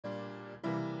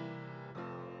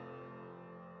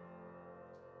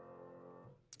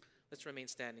Let's remain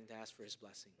standing to ask for his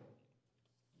blessing.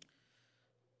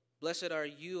 Blessed are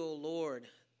you, O Lord.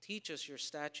 Teach us your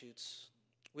statutes.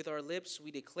 With our lips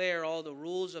we declare all the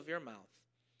rules of your mouth.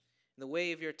 In the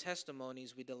way of your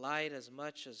testimonies we delight as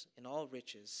much as in all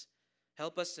riches.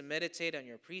 Help us to meditate on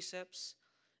your precepts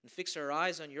and fix our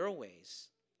eyes on your ways.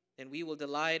 Then we will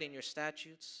delight in your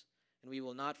statutes, and we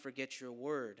will not forget your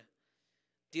word.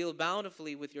 Deal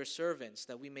bountifully with your servants,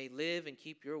 that we may live and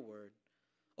keep your word.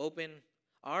 Open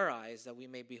our eyes, that we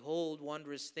may behold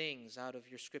wondrous things out of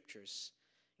your scriptures.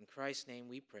 In Christ's name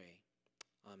we pray.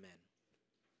 Amen.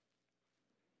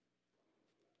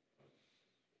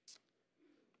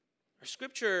 Our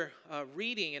scripture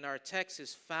reading in our text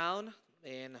is found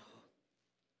in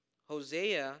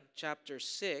Hosea chapter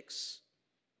 6.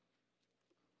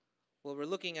 Well, we're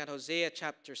looking at Hosea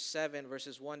chapter 7,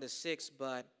 verses 1 to 6,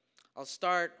 but I'll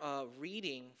start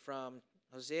reading from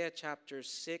Hosea chapter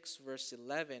 6, verse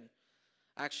 11.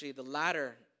 Actually, the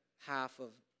latter half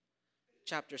of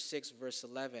chapter 6, verse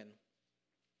 11.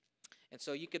 And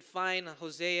so you could find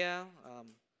Hosea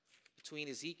between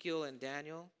Ezekiel and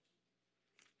Daniel.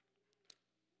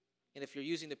 And if you're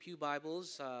using the Pew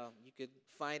Bibles, you could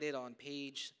find it on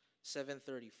page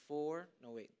 754.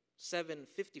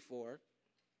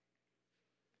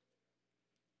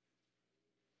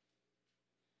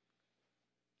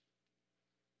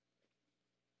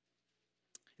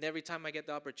 And every time I get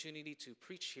the opportunity to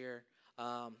preach here,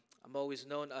 I'm always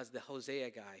known as the Hosea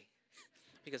guy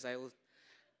because I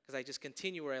just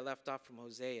continue where I left off from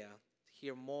Hosea,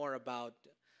 hear more about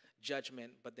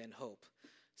judgment but then hope.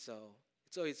 So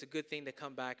it's always a good thing to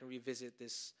come back and revisit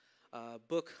this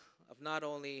book of not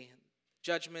only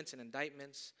judgments and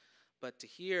indictments, but to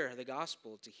hear the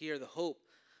gospel, to hear the hope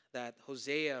that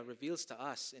Hosea reveals to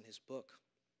us in his book.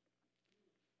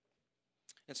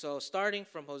 And so starting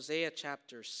from Hosea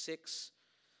chapter 6,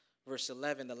 verse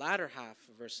 11, the latter half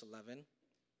of verse 11,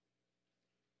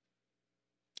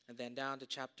 and then down to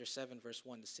chapter 7, verse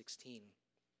 1 to 16.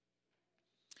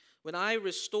 When I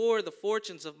restore the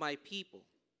fortunes of my people,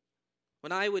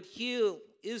 when I would heal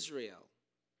Israel,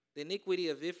 the iniquity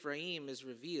of Ephraim is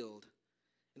revealed,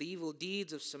 the evil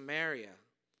deeds of Samaria,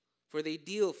 for they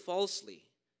deal falsely.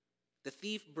 The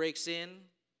thief breaks in,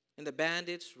 and the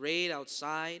bandits raid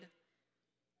outside.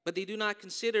 But they do not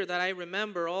consider that I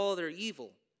remember all their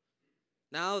evil.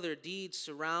 Now their deeds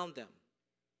surround them.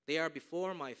 They are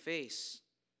before my face.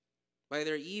 By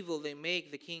their evil they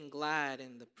make the king glad,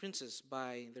 and the princes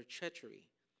by their treachery.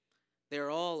 They are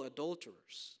all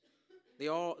adulterers. They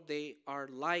are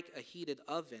like a heated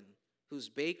oven, whose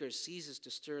baker ceases to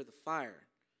stir the fire,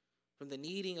 from the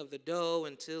kneading of the dough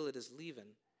until it is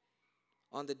leavened.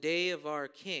 On the day of our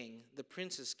king, the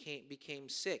princes became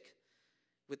sick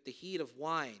with the heat of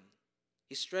wine.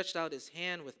 He stretched out his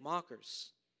hand with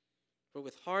mockers. For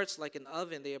with hearts like an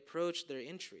oven they approach their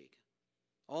intrigue.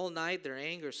 All night their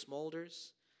anger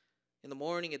smolders. In the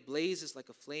morning it blazes like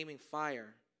a flaming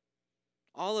fire.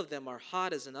 All of them are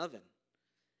hot as an oven,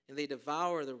 and they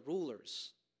devour the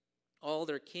rulers. All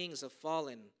their kings have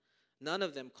fallen. None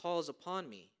of them calls upon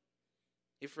me.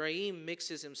 Ephraim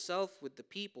mixes himself with the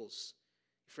peoples.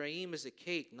 Ephraim is a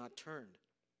cake not turned.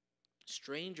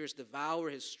 Strangers devour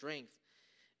his strength,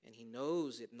 and he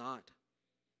knows it not.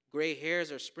 Gray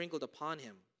hairs are sprinkled upon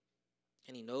him,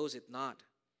 and he knows it not.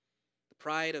 The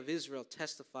pride of Israel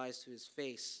testifies to his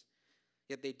face,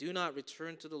 yet they do not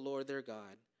return to the Lord their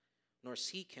God, nor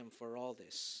seek him for all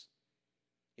this.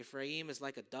 Ephraim is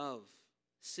like a dove,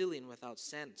 silly without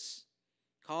sense,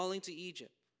 calling to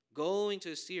Egypt, going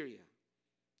to Assyria.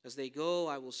 As they go,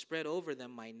 I will spread over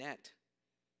them my net.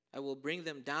 I will bring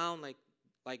them down like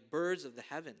birds of the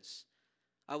heavens.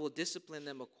 I will discipline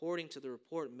them according to the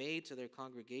report made to their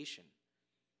congregation.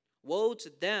 Woe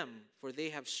to them, for they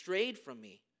have strayed from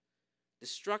me.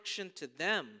 Destruction to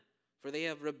them, for they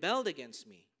have rebelled against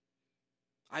me.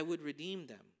 I would redeem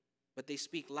them, but they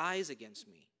speak lies against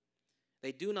me.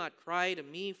 They do not cry to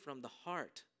me from the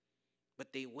heart,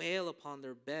 but they wail upon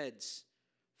their beds.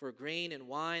 For grain and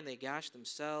wine they gash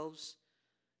themselves.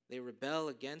 They rebel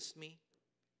against me.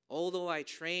 Although I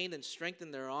trained and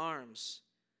strengthened their arms,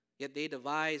 yet they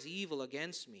devise evil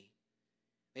against me.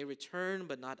 They return,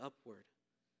 but not upward.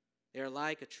 They are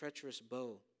like a treacherous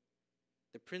bow.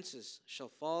 The princes shall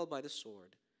fall by the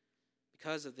sword,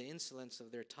 because of the insolence of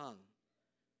their tongue.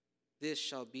 This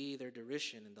shall be their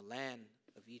derision in the land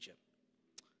of Egypt.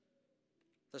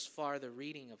 Thus far, the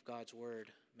reading of God's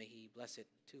word. May he bless it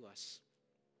to us.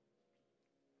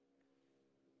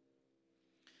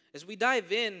 As we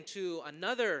dive into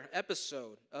another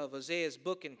episode of Hosea's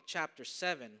book in chapter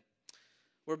 7,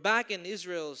 we're back in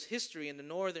Israel's history in the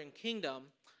northern kingdom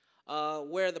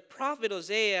where the prophet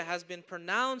Hosea has been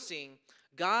pronouncing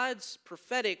God's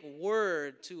prophetic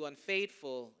word to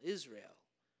unfaithful Israel,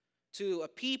 to a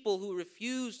people who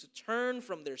refuse to turn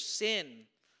from their sin.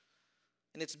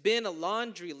 And it's been a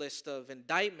laundry list of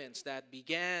indictments that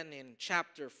began in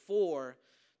chapter 4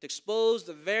 to expose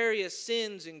the various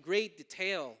sins in great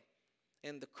detail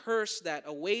and the curse that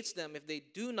awaits them if they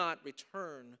do not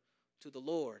return to the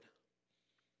Lord.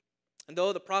 And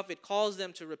though the prophet calls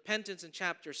them to repentance in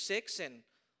chapter 6 and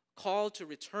call to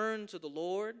return to the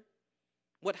Lord,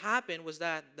 what happened was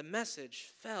that the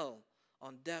message fell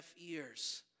on deaf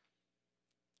ears.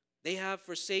 They have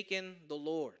forsaken the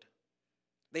Lord.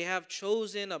 They have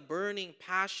chosen a burning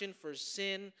passion for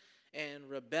sin and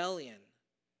rebellion.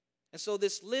 And so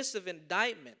this list of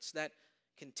indictments that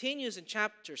continues in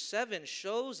chapter 7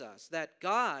 shows us that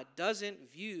God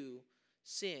doesn't view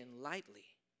sin lightly.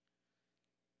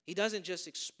 He doesn't just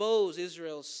expose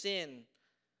Israel's sin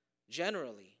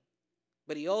generally,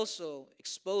 but he also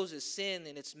exposes sin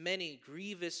in its many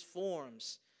grievous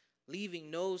forms,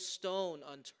 leaving no stone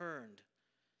unturned.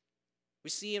 We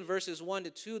see in verses 1 to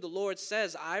 2, the Lord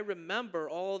says, I remember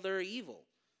all their evil,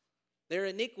 their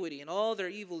iniquity, and all their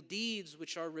evil deeds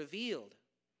which are revealed.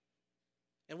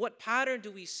 And what pattern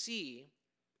do we see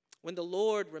when the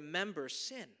Lord remembers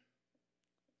sin?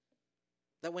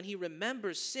 That when he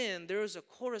remembers sin, there is a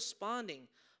corresponding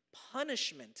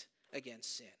punishment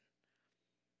against sin.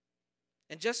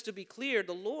 And just to be clear,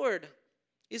 the Lord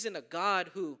isn't a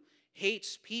God who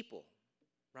hates people,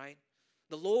 right?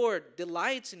 The Lord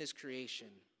delights in his creation,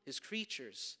 his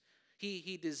creatures.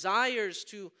 He desires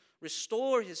to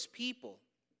restore his people.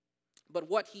 But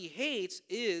what he hates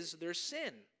is their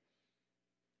sin,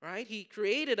 right? He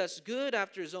created us good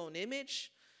after his own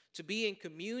image to be in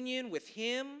communion with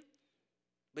him,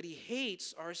 but he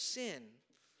hates our sin.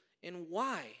 And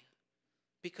why?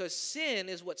 Because sin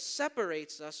is what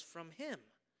separates us from him.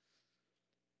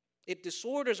 It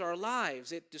disorders our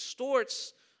lives. It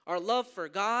distorts our love for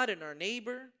God and our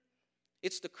neighbor.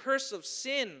 It's the curse of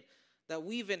sin that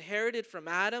we've inherited from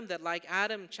Adam, that like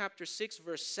Adam chapter 6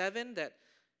 verse 7, that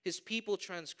his people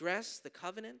transgress the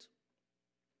covenant.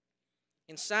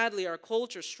 And sadly, our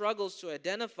culture struggles to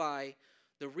identify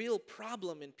the real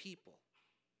problem in people,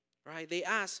 right? They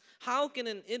ask, how can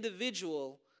an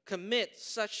individual commit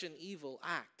such an evil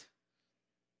act?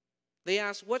 They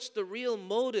ask, what's the real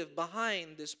motive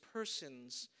behind this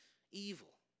person's evil?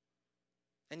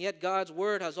 And yet God's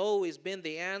word has always been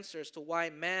the answer as to why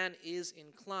man is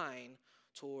inclined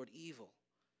toward evil.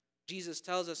 Jesus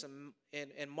tells us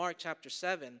in Mark chapter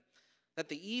 7 that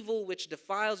the evil which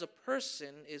defiles a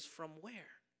person is from where?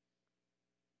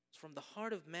 It's from the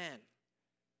heart of man.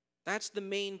 That's the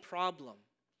main problem.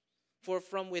 For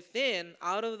from within,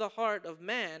 out of the heart of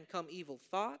man, come evil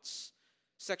thoughts,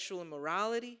 sexual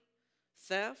immorality,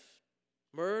 theft,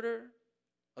 murder,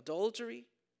 adultery,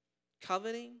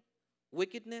 coveting,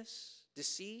 wickedness,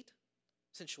 deceit,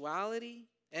 sensuality,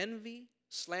 envy,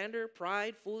 slander,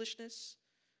 pride, foolishness.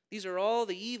 These are all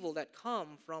the evil that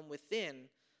come from within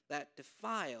that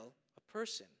defile a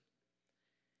person.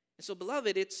 And so,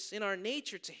 beloved, it's in our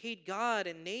nature to hate God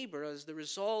and neighbor as the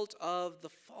result of the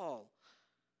fall.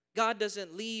 God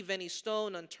doesn't leave any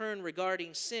stone unturned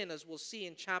regarding sin, as we'll see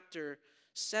in chapter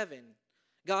 7.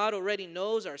 God already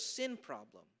knows our sin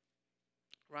problem,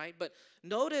 right? But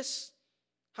notice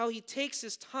how he takes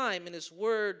his time in his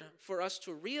word for us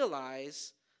to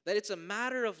realize that it's a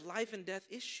matter of life and death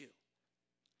issue,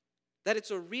 that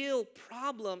it's a real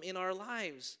problem in our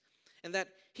lives, and that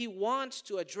he wants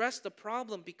to address the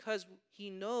problem because he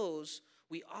knows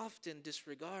we often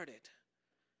disregard it.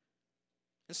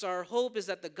 And so our hope is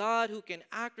that the God who can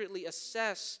accurately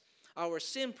assess our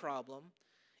sin problem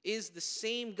is the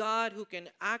same God who can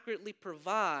accurately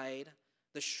provide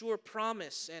the sure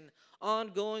promise and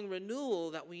ongoing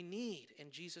renewal that we need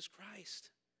in Jesus Christ.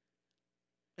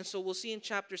 And so we'll see in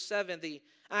chapter 7 the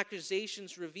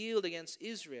accusations revealed against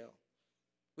Israel,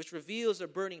 which reveals a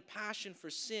burning passion for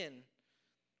sin,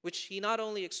 which he not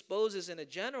only exposes in a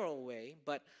general way,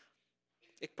 but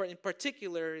in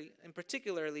particularly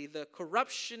the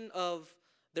corruption of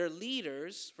their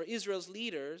leaders, for Israel's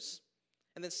leaders,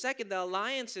 and then second, the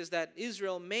alliances that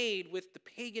Israel made with the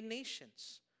pagan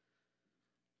nations.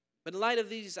 But in light of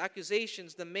these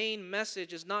accusations, the main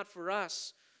message is not for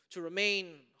us to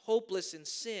remain hopeless in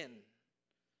sin,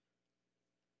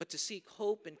 but to seek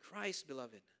hope in Christ,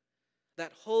 beloved.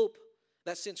 That hope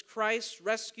that since Christ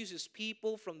rescues his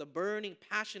people from the burning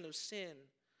passion of sin,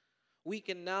 we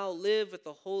can now live with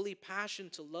the holy passion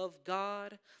to love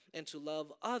God and to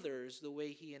love others the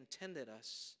way he intended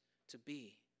us to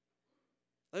be.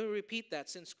 Let me repeat that.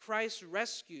 Since Christ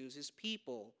rescues his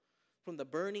people from the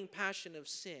burning passion of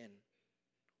sin,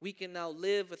 we can now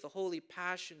live with a holy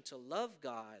passion to love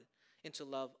God and to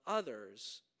love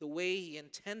others the way He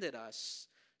intended us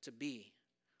to be.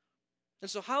 And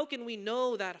so how can we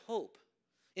know that hope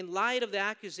in light of the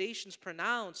accusations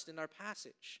pronounced in our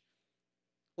passage?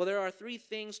 Well, there are three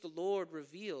things the Lord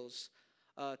reveals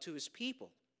to His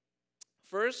people.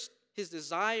 First, His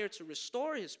desire to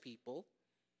restore His people.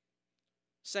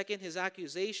 Second, His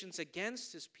accusations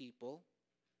against His people.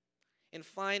 And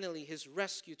finally, His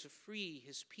rescue to free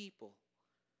His people.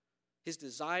 His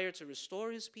desire to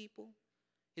restore His people,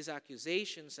 His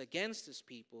accusations against His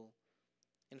people,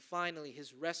 and finally,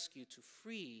 His rescue to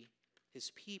free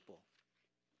His people.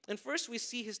 And first, we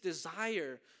see His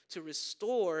desire to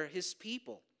restore His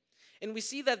people. And we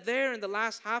see that there in the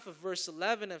last half of verse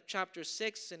 11 of chapter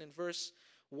 6 and in verse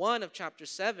 1 of chapter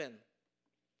 7.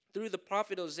 Through the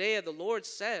prophet Hosea, the Lord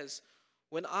says,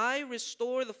 "When I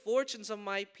restore the fortunes of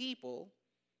my people,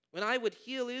 when I would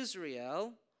heal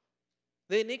Israel,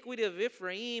 the iniquity of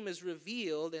Ephraim is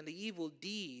revealed and the evil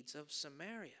deeds of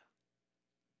Samaria."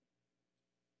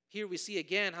 Here we see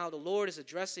again how the Lord is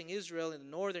addressing Israel in the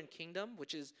northern kingdom,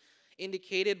 which is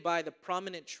indicated by the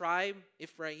prominent tribe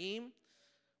Ephraim,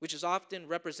 which is often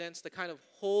represents the kind of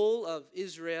whole of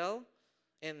Israel,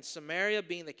 and Samaria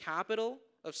being the capital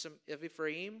of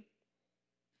Ephraim.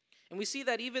 And we see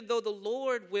that even though the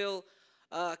Lord will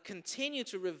continue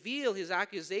to reveal His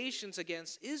accusations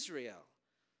against Israel,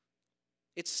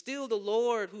 it's still the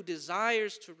Lord who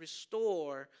desires to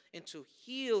restore and to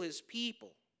heal His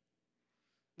people.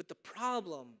 But the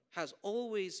problem has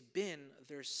always been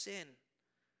their sin.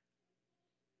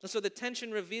 And so the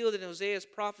tension revealed in Hosea's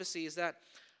prophecy is that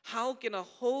how can a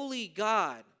holy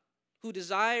God who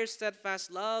desires steadfast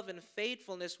love and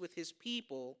faithfulness with His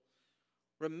people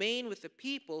remain with the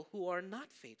people who are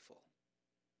not faithful,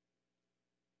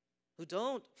 who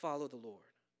don't follow the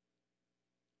Lord,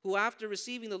 who after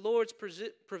receiving the Lord's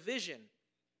provision,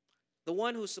 the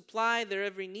one who supplied their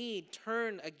every need,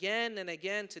 turn again and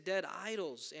again to dead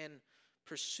idols and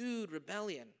pursued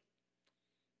rebellion?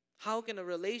 How can a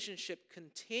relationship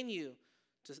continue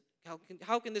to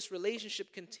how can this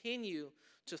relationship continue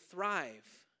to thrive?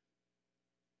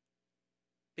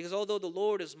 Because although the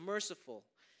Lord is merciful,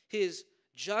 His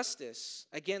justice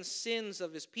against sins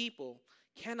of His people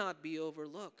cannot be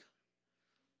overlooked.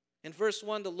 In verse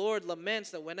 1, the Lord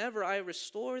laments that whenever I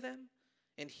restore them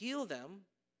and heal them,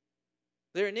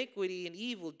 their iniquity and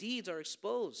evil deeds are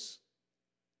exposed.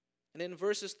 And in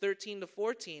verses 13 to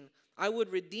 14, I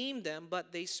would redeem them,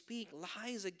 but they speak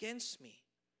lies against me.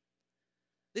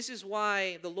 This is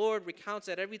why the Lord recounts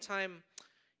that every time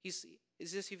He's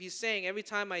saying, every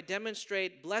time I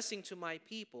demonstrate blessing to my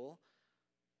people,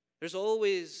 there's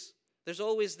always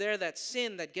there that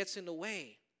sin that gets in the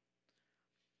way.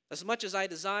 As much as I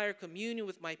desire communion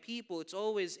with my people, it's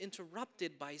always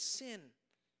interrupted by sin.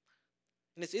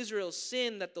 And it's Israel's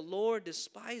sin that the Lord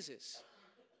despises.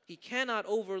 He cannot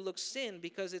overlook sin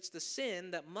because it's the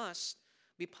sin that must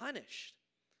be punished.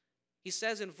 He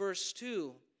says in verse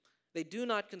 2, they do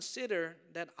not consider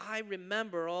that I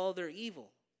remember all their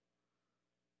evil.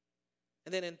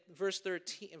 And then in verse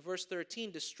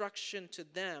 13, destruction to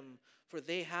them, for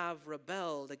they have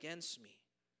rebelled against me.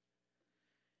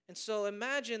 And so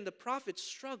imagine the prophet's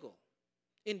struggle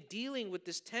in dealing with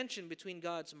this tension between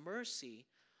God's mercy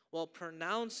while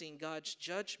pronouncing God's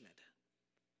judgment.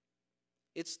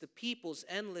 It's the people's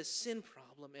endless sin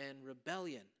problem and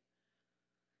rebellion.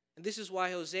 And this is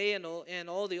why Hosea and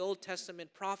all the Old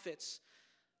Testament prophets,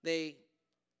 they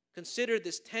considered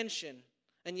this tension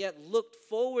and yet looked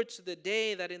forward to the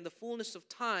day that in the fullness of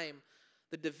time,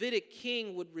 the Davidic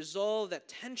king would resolve that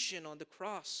tension on the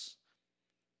cross.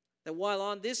 That while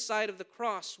on this side of the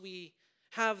cross, we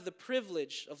have the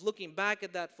privilege of looking back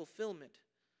at that fulfillment,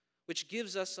 which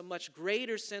gives us a much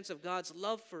greater sense of God's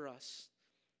love for us,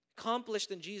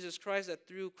 accomplished in Jesus Christ, that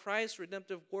through Christ's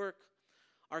redemptive work,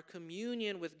 our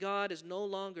communion with God is no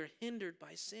longer hindered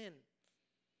by sin.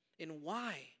 And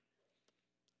why?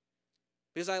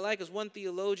 Because as one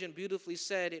theologian beautifully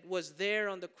said, it was there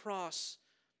on the cross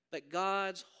that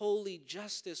God's holy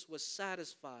justice was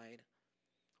satisfied,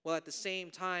 while at the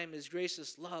same time His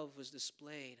gracious love was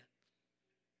displayed.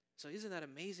 So isn't that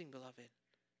amazing, beloved?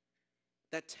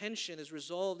 That tension is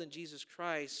resolved in Jesus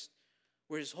Christ,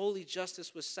 where His holy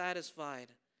justice was satisfied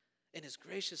and His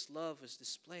gracious love was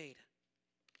displayed.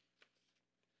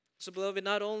 So, beloved,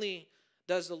 not only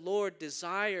does the Lord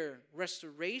desire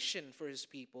restoration for His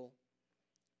people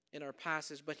in our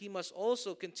passage, but He must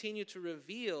also continue to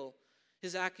reveal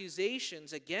His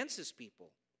accusations against His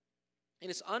people. And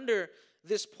it's under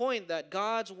this point that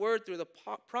God's word through the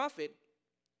prophet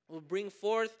will bring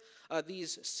forth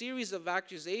these series of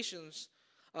accusations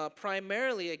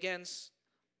primarily against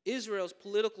Israel's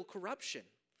political corruption,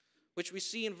 which we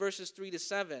see in verses 3 to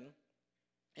 7,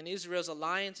 and Israel's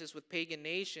alliances with pagan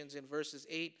nations in verses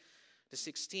 8 to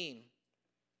 16.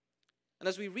 And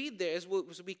as we read there, as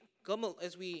we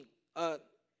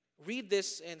read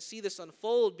this and see this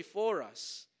unfold before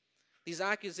us, these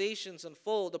accusations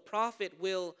unfold, the prophet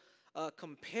will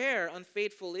compare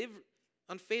unfaithful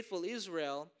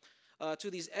Israel to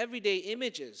these everyday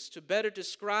images to better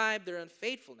describe their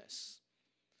unfaithfulness,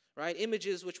 right?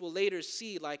 Images which we'll later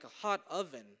see like a hot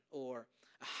oven or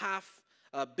a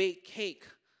half-baked cake,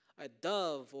 a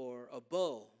dove or a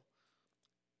bow.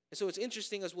 And so it's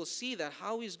interesting as we'll see that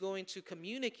how he's going to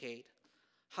communicate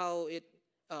how it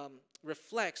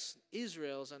reflects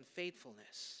Israel's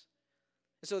unfaithfulness.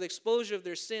 And so the exposure of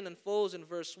their sin unfolds in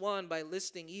verse 1 by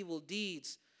listing evil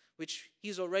deeds, which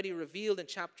he's already revealed in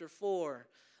chapter 4,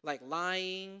 like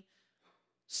lying,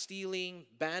 stealing,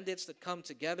 bandits that come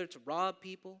together to rob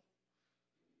people.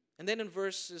 And then in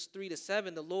verses 3 to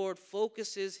 7, the Lord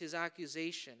focuses his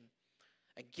accusation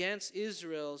against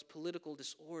Israel's political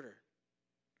disorder,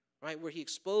 right, where he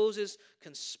exposes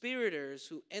conspirators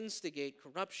who instigate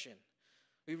corruption.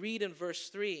 We read in verse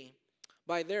 3,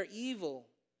 by their evil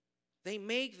they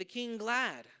make the king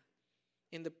glad,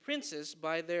 and the princes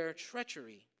by their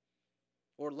treachery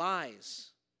or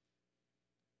lies.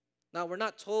 Now, we're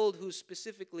not told who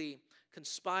specifically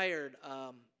conspired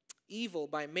evil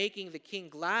by making the king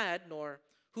glad, nor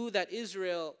who that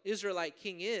Israelite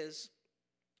king is,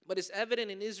 but it's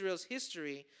evident in Israel's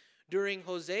history during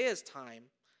Hosea's time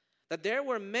that there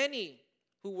were many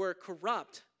who were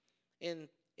corrupt in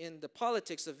the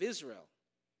politics of Israel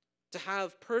to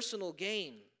have personal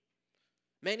gain.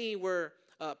 Many were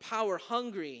power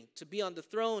hungry to be on the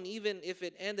throne, even if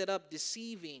it ended up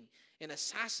deceiving and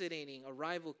assassinating a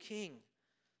rival king.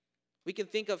 We can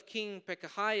think of King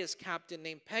Pekahiah's captain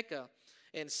named Pekah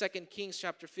in 2 Kings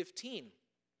chapter 15,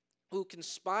 who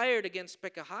conspired against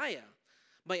Pekahiah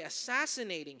by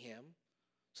assassinating him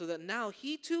so that now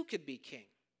he too could be king.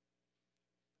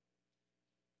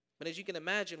 But as you can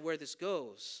imagine where this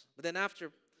goes. But then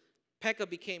after Pekah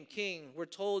became king, we're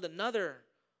told another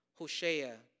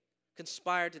Hoshea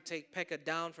conspired to take Pekah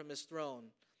down from his throne.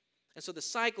 And so the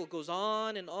cycle goes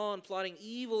on and on, plotting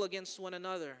evil against one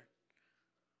another.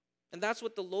 And that's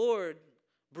what the Lord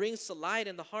brings to light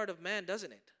in the heart of man,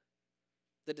 doesn't it?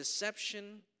 The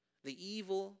deception, the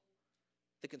evil,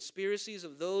 the conspiracies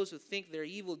of those who think their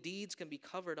evil deeds can be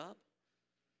covered up.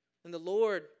 And the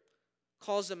Lord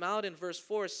calls them out in verse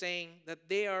 4, saying that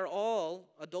they are all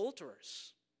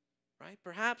adulterers, right?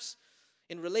 Perhaps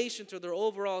in relation to their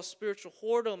overall spiritual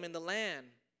whoredom in the land.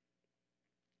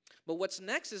 But what's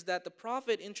next is that the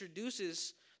prophet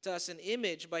introduces to us an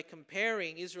image by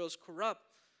comparing Israel's corrupt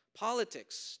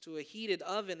politics to a heated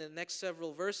oven in the next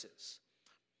several verses.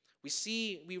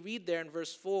 We read there in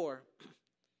verse 4,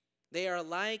 they are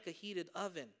like a heated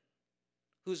oven,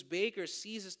 whose baker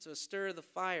ceases to stir the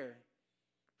fire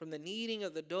from the kneading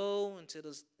of the dough until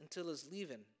it is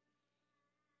leavened.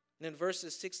 And in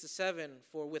verses 6 to 7,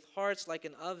 for with hearts like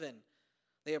an oven,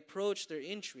 they approach their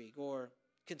intrigue or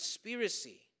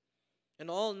conspiracy. And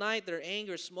all night their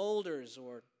anger smolders,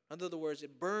 or in other words,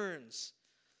 it burns.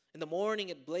 In the morning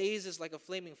it blazes like a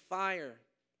flaming fire.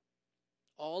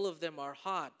 All of them are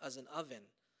hot as an oven,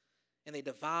 and they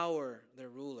devour their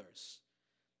rulers.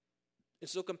 And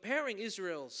so comparing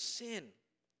Israel's sin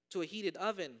to a heated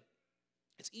oven,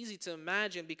 it's easy to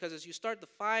imagine because as you start the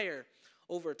fire,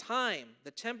 over time,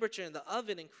 the temperature in the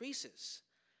oven increases.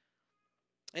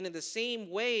 And in the same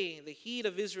way, the heat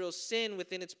of Israel's sin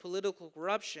within its political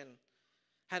corruption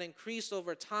had increased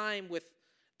over time with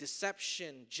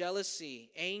deception, jealousy,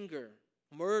 anger,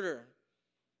 murder,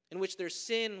 in which their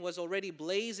sin was already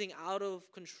blazing out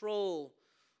of control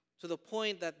to the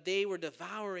point that they were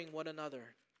devouring one another.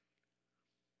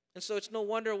 And so it's no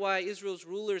wonder why Israel's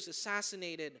rulers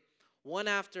assassinated one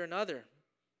after another.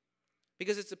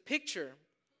 Because it's a picture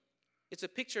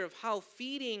of how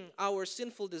feeding our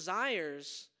sinful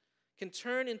desires can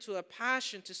turn into a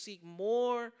passion to seek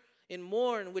more and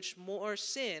more, in which more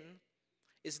sin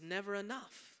is never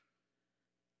enough.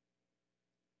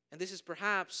 And this is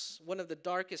perhaps one of the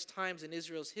darkest times in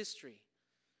Israel's history.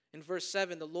 In verse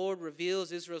 7, the Lord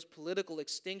reveals Israel's political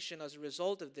extinction as a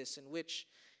result of this, in which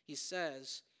he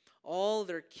says, all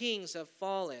their kings have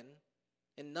fallen,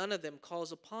 and none of them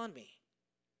calls upon me.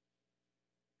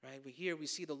 Right? We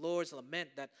see the Lord's lament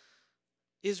that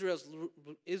Israel's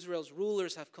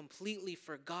rulers have completely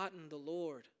forgotten the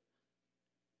Lord.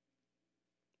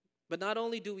 But not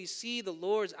only do we see the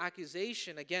Lord's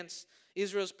accusation against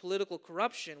Israel's political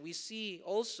corruption, we see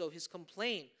also his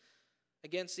complaint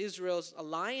against Israel's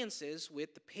alliances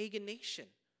with the pagan nation.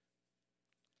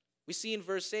 We see in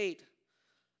verse 8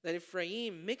 that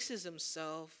Ephraim mixes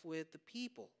himself with the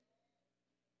people.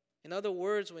 In other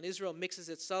words, when Israel mixes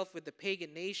itself with the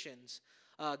pagan nations,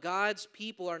 God's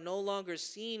people are no longer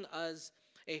seen as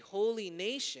a holy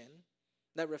nation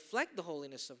that reflect the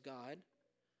holiness of God.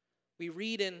 We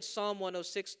read in Psalm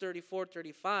 106, 34,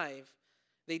 35,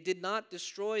 they did not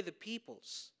destroy the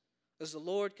peoples as the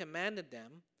Lord commanded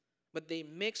them, but they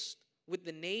mixed with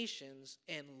the nations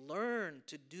and learned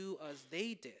to do as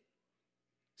they did.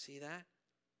 See that?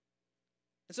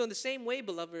 And so in the same way,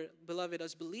 beloved,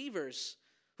 as believers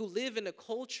who live in a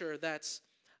culture that's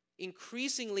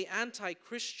increasingly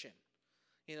anti-Christian,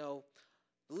 the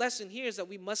lesson here is that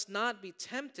we must not be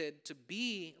tempted to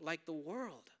be like the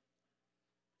world,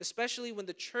 especially when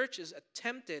the church is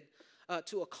attempted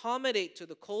to accommodate to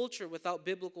the culture without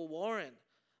biblical warrant,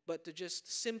 but to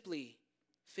just simply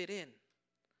fit in.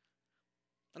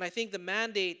 And I think the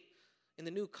mandate in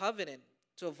the new covenant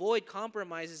to avoid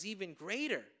compromise is even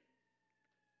greater,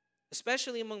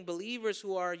 especially among believers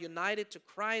who are united to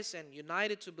Christ and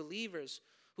united to believers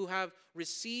who have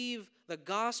received the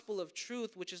gospel of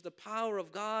truth, which is the power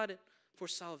of God for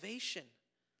salvation.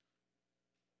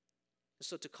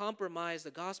 So to compromise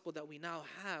the gospel that we now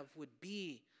have would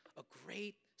be a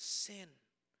great sin.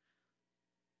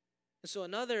 And so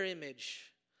another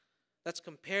image that's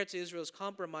compared to Israel's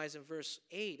compromise in verse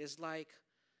 8 is like,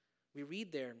 we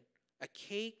read there, a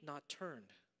cake not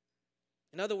turned.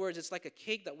 In other words, it's like a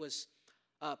cake that was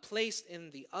placed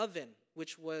in the oven,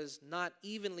 which was not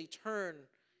evenly turned,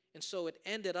 and so it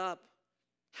ended up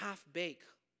half-baked,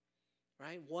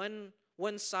 right?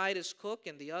 One side is cooked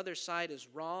and the other side is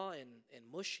raw and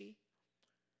mushy.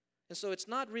 And so it's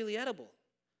not really edible.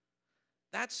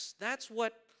 That's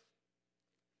what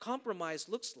compromise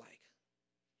looks like.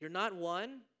 You're not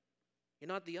one, you're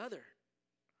not the other.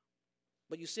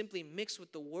 But you simply mix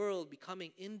with the world,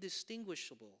 becoming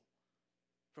indistinguishable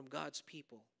from God's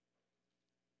people.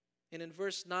 And in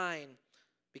verse 9,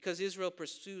 because Israel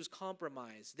pursues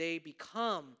compromise, they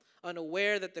become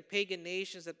unaware that the pagan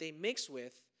nations that they mix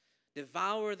with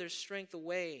devour their strength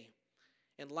away.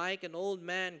 And like an old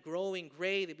man growing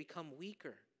gray, they become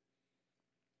weaker.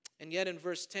 And yet in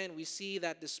verse 10, we see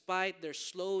that despite their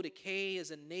slow decay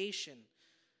as a nation,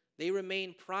 they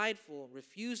remain prideful,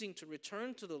 refusing to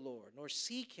return to the Lord, nor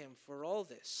seek him for all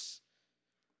this.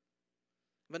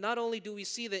 But not only do we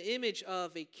see the image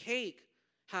of a cake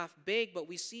half-baked, but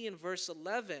we see in verse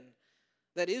 11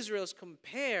 that Israel is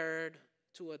compared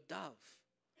to a dove,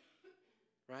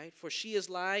 right? For she is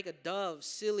like a dove,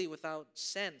 silly without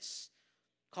sense,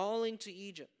 calling to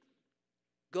Egypt,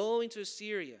 going to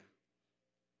Assyria.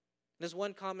 And as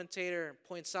one commentator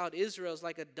points out, Israel is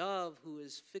like a dove who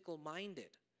is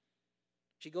fickle-minded.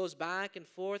 She goes back and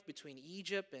forth between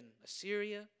Egypt and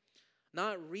Assyria,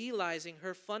 not realizing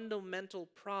her fundamental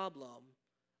problem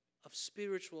of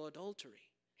spiritual adultery.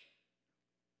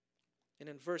 And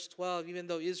in verse 12, even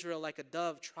though Israel, like a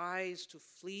dove, tries to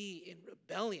flee in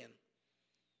rebellion,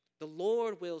 the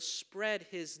Lord will spread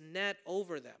his net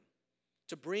over them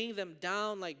to bring them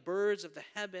down like birds of the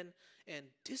heaven and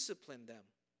discipline them.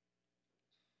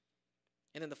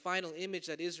 And then the final image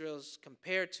that Israel's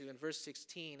compared to in verse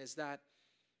 16 is that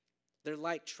they're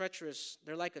like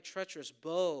a treacherous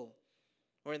bow,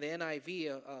 or in the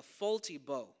NIV, a faulty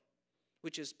bow,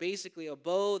 which is basically a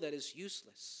bow that is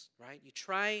useless, right? You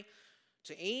try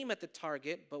to aim at the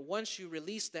target, but once you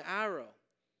release the arrow,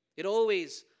 it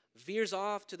always veers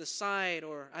off to the side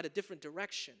or at a different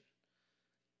direction.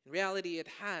 In reality, it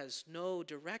has no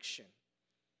direction.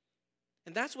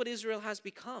 And that's what Israel has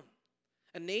become.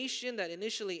 A nation that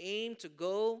initially aimed to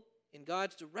go in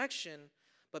God's direction,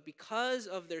 but because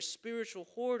of their spiritual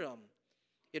whoredom,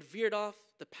 it veered off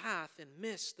the path and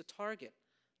missed the target.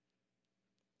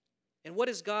 And what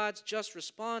is God's just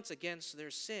response against their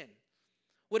sin?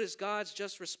 What is God's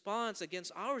just response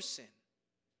against our sin?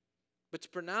 But to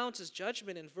pronounce his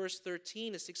judgment in verse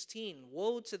 13 to 16,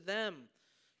 woe to them,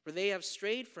 for they have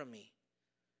strayed from me.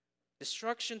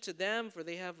 Destruction to them, for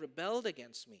they have rebelled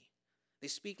against me. They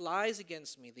speak lies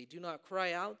against me. They do not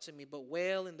cry out to me, but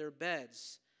wail in their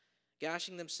beds,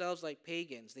 gashing themselves like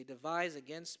pagans. They devise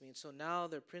against me, and so now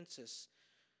their princes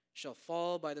shall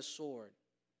fall by the sword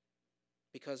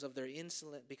because of the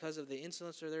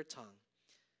insolence of their tongue.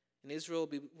 And Israel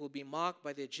will be mocked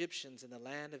by the Egyptians in the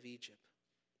land of Egypt.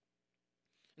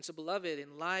 And so, beloved,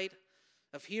 in light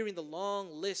of hearing the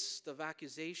long list of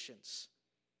accusations,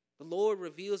 the Lord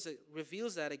reveals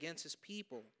that against his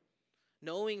people,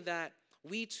 knowing that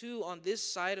we too on this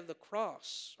side of the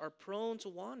cross are prone to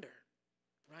wander,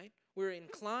 right? We're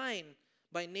inclined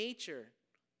by nature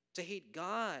to hate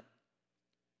God,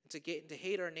 to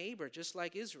hate our neighbor, just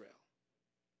like Israel.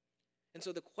 And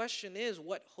so the question is,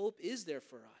 what hope is there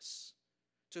for us?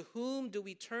 To whom do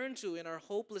we turn to in our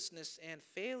hopelessness and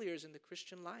failures in the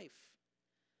Christian life?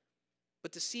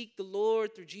 But to seek the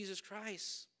Lord through Jesus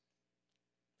Christ.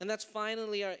 And that's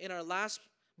finally in our last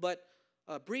but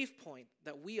brief point,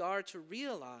 that we are to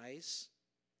realize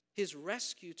his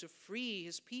rescue to free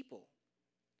his people.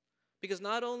 Because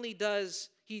not only does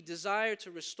he desire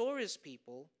to restore his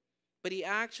people, but he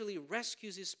actually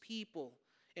rescues his people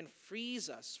and frees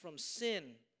us from sin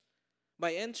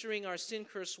by entering our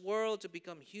sin-cursed world to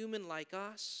become human like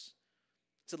us,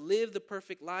 to live the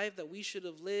perfect life that we should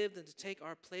have lived, and to take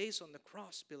our place on the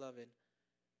cross, beloved.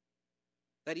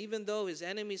 That even though his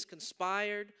enemies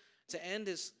conspired to end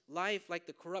his life like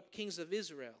the corrupt kings of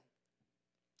Israel,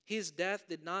 his death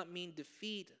did not mean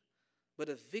defeat, but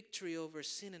a victory over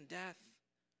sin and death.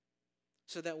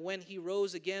 So that when he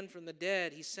rose again from the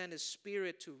dead, he sent his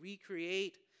Spirit to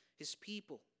recreate his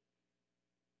people.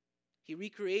 He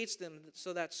recreates them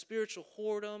so that spiritual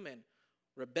whoredom and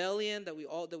rebellion that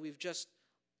we've just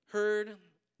heard,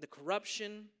 the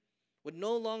corruption, would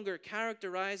no longer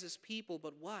characterize his people,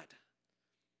 but what?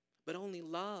 But only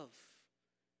love,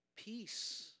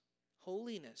 peace,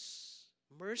 holiness,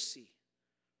 mercy,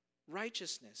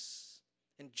 righteousness,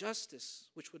 and justice,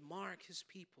 which would mark his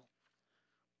people.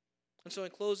 And so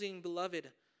in closing, beloved,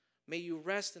 may you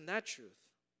rest in that truth.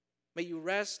 May you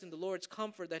rest in the Lord's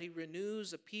comfort that he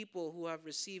renews a people who have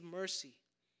received mercy,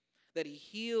 that he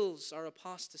heals our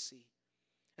apostasy,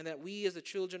 and that we as the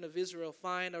children of Israel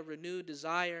find a renewed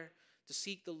desire to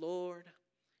seek the Lord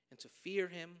and to fear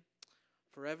him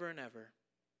forever and ever.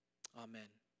 Amen.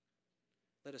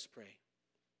 Let us pray.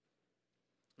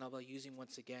 And I'll be using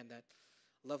once again that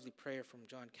lovely prayer from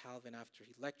John Calvin after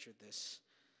he lectured this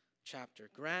chapter.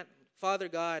 Father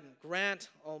God, grant,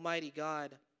 Almighty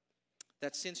God,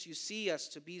 that since you see us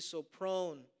to be so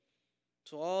prone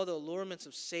to all the allurements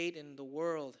of Satan in the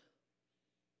world,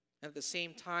 and at the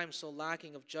same time so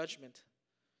lacking of judgment,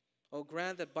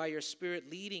 grant that by your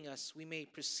Spirit leading us, we may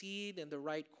proceed in the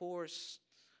right course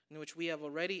in which we have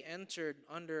already entered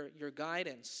under your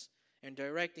guidance and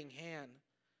directing hand,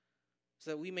 so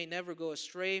that we may never go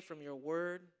astray from your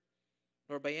word,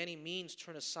 nor by any means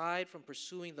turn aside from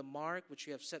pursuing the mark which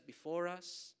you have set before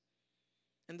us.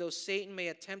 And though Satan may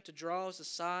attempt to draw us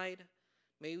aside,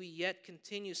 may we yet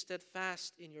continue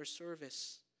steadfast in your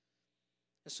service.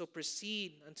 And so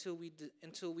proceed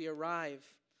until we arrive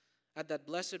at that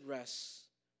blessed rest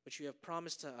which you have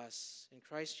promised to us in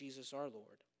Christ Jesus our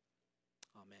Lord.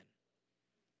 Amen.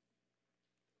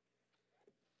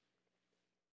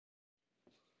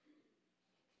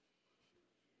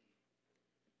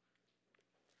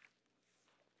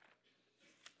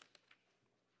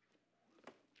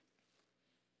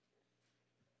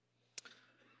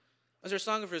 As our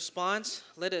song of response,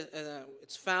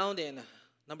 it's found in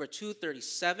number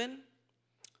 237,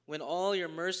 When All Your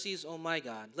Mercies, O My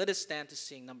God. Let us stand to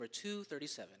sing number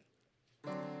 237.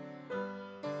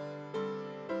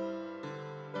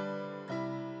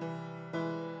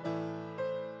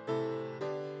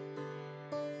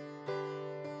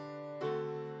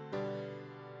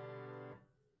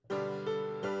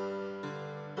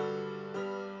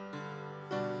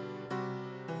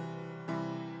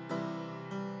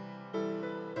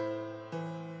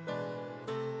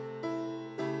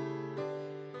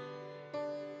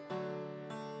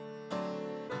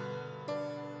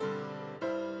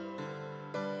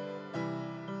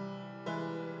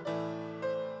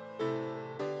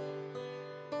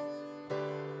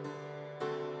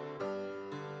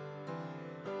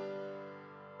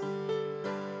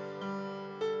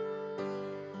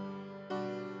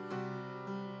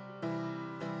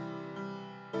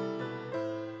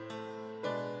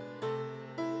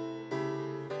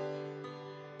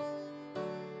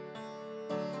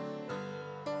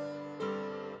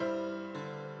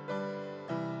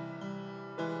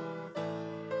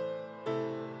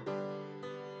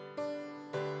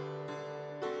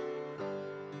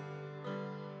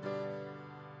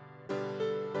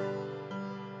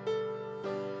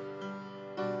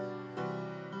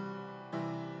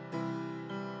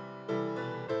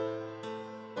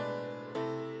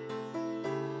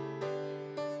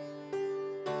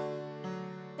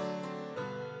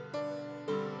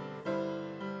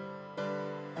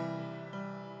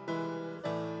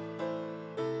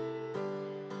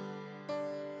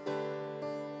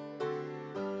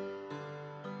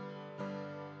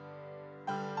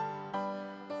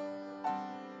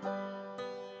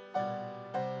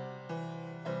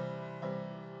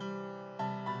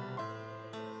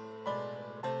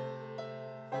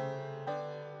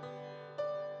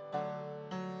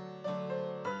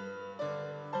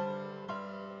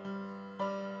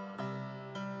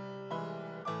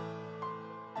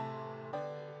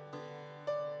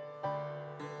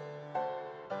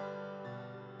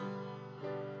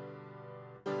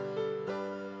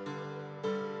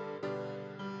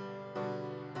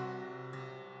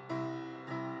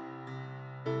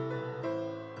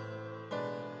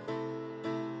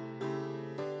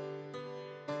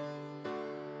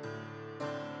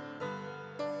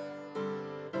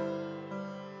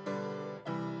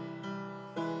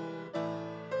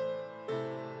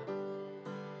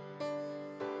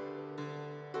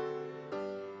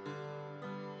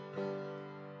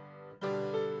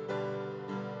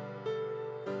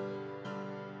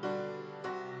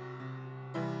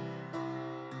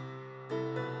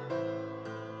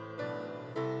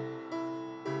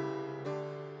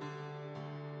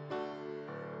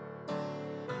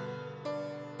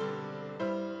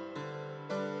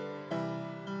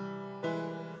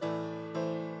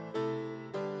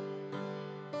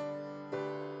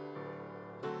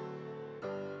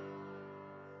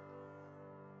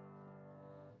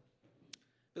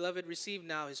 Beloved, receive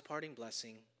now his parting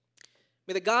blessing.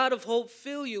 May the God of hope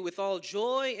fill you with all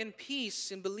joy and peace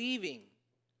in believing,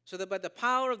 so that by the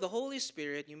power of the Holy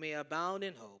Spirit you may abound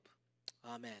in hope.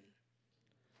 Amen.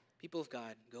 People of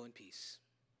God, go in peace.